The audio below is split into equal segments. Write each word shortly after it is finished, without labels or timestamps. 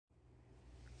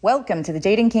Welcome to the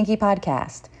Dating Kinky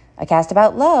Podcast, a cast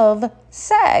about love,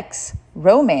 sex,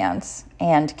 romance,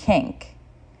 and kink.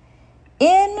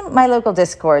 In my local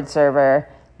Discord server,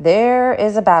 there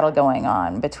is a battle going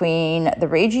on between the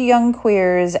ragey young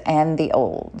queers and the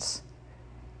olds.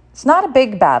 It's not a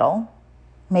big battle,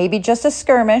 maybe just a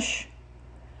skirmish,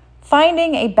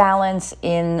 finding a balance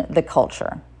in the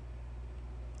culture.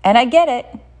 And I get it.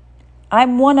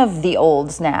 I'm one of the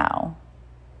olds now,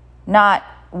 not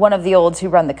one of the olds who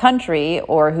run the country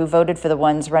or who voted for the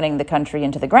ones running the country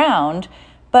into the ground.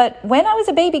 But when I was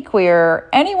a baby queer,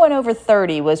 anyone over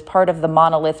 30 was part of the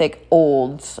monolithic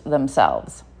olds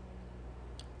themselves.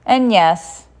 And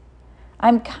yes,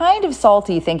 I'm kind of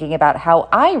salty thinking about how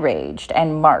I raged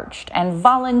and marched and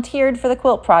volunteered for the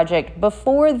Quilt Project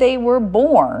before they were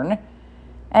born.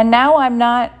 And now I'm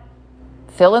not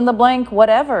fill in the blank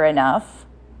whatever enough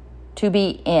to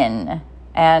be in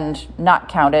and not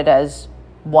counted as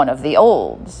one of the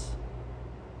olds.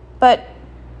 But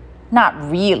not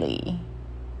really.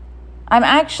 I'm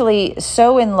actually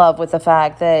so in love with the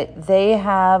fact that they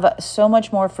have so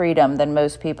much more freedom than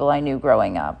most people I knew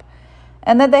growing up,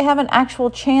 and that they have an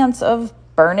actual chance of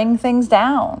burning things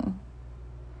down.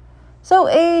 So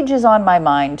age is on my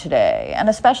mind today, and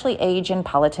especially age in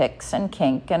politics and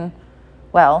kink and,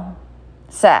 well,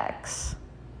 sex.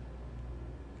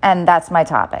 And that's my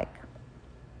topic.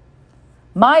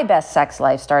 My best sex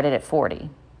life started at 40.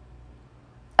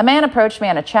 A man approached me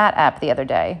on a chat app the other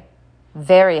day.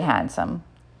 Very handsome,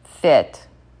 fit,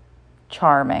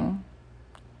 charming.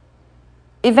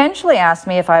 Eventually asked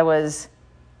me if I was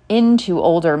into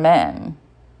older men.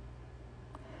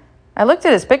 I looked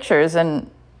at his pictures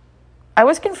and I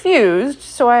was confused,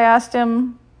 so I asked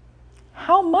him,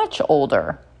 how much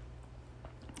older?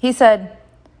 He said,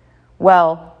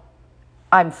 well,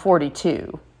 I'm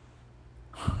 42.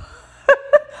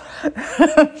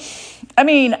 I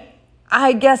mean,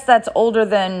 I guess that's older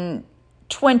than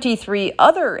 23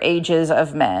 other ages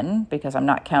of men, because I'm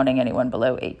not counting anyone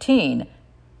below 18.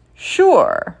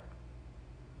 Sure.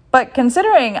 But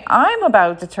considering I'm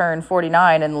about to turn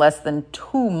 49 in less than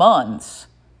 2 months,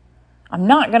 I'm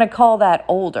not going to call that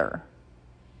older.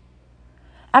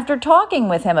 After talking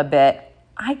with him a bit,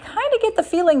 I kind of get the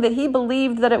feeling that he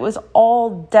believed that it was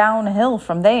all downhill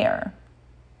from there.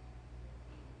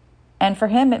 And for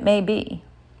him, it may be.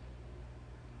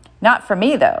 Not for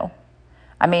me, though.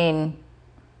 I mean,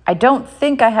 I don't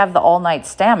think I have the all-night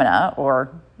stamina,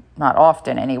 or not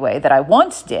often anyway, that I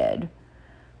once did.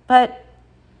 But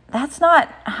that's not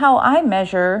how I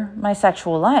measure my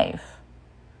sexual life.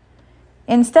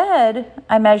 Instead,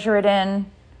 I measure it in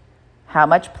how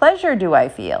much pleasure do I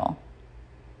feel?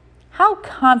 How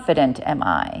confident am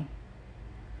I?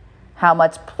 How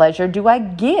much pleasure do I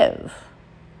give?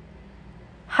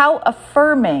 How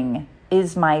affirming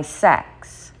is my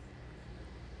sex?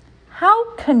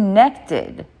 How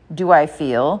connected do I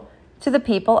feel to the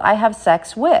people I have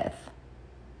sex with?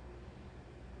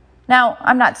 Now,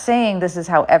 I'm not saying this is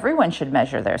how everyone should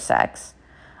measure their sex.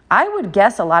 I would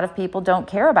guess a lot of people don't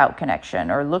care about connection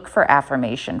or look for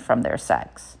affirmation from their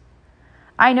sex.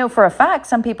 I know for a fact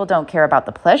some people don't care about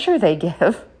the pleasure they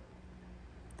give.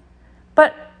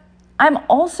 But I'm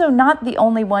also not the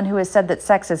only one who has said that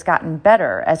sex has gotten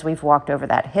better as we've walked over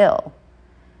that hill.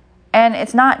 And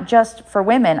it's not just for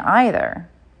women either,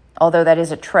 although that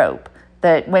is a trope,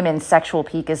 that women's sexual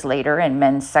peak is later and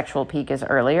men's sexual peak is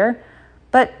earlier.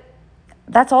 But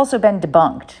that's also been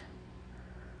debunked.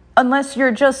 Unless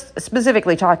you're just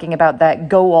specifically talking about that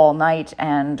go all night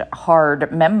and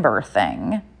hard member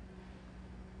thing.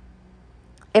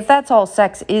 If that's all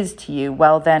sex is to you,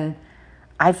 well then,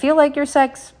 I feel like your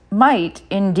sex might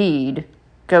indeed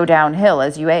go downhill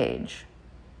as you age.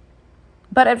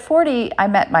 But at 40, I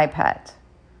met my pet.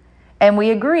 And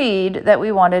we agreed that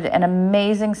we wanted an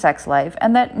amazing sex life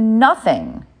and that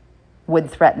nothing would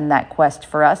threaten that quest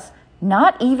for us,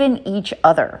 not even each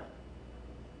other.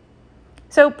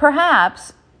 So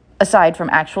perhaps, aside from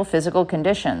actual physical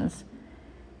conditions,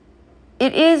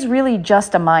 it is really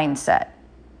just a mindset,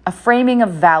 a framing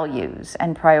of values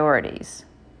and priorities.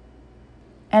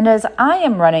 And as I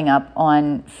am running up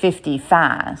on 50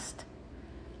 fast,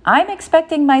 I'm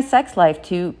expecting my sex life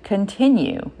to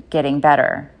continue getting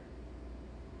better.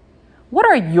 What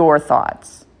are your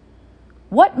thoughts?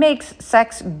 What makes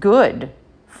sex good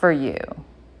for you?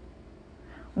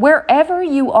 Wherever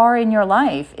you are in your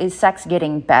life, is sex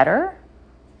getting better?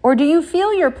 Or do you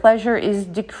feel your pleasure is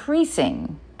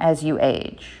decreasing as you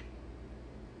age?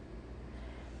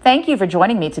 Thank you for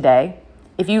joining me today.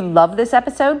 If you love this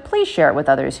episode, please share it with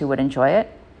others who would enjoy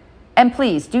it. And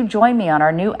please do join me on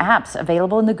our new apps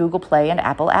available in the Google Play and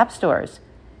Apple App Stores.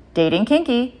 Dating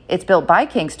Kinky. It's built by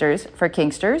Kinksters for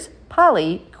Kinksters,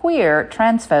 poly, queer,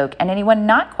 trans folk, and anyone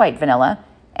not quite vanilla,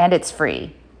 and it's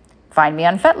free. Find me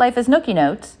on FetLife as Nookie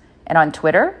Notes, and on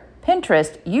Twitter,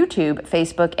 Pinterest, YouTube,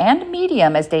 Facebook, and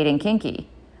Medium as Dating Kinky.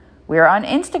 We're on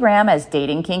Instagram as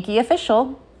Dating Kinky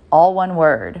Official, all one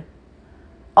word.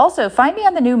 Also, find me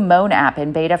on the new Moan app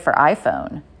in beta for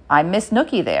iPhone. I'm Miss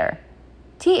Nookie there.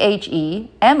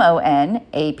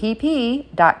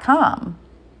 TheMonapp.com.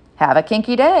 Have a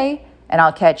kinky day, and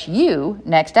I'll catch you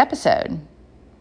next episode.